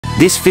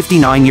This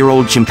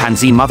 59-year-old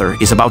chimpanzee mother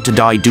is about to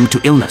die due to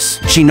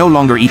illness. She no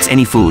longer eats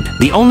any food.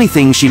 The only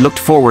thing she looked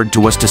forward to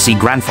was to see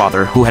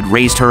grandfather who had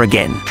raised her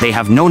again. They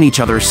have known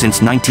each other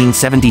since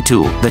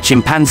 1972. The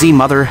chimpanzee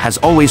mother has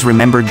always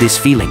remembered this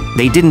feeling.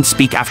 They didn't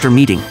speak after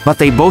meeting, but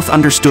they both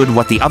understood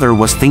what the other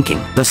was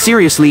thinking. The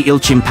seriously ill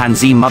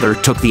chimpanzee mother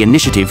took the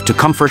initiative to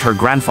comfort her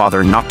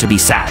grandfather not to be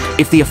sad.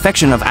 If the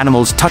affection of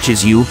animals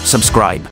touches you, subscribe.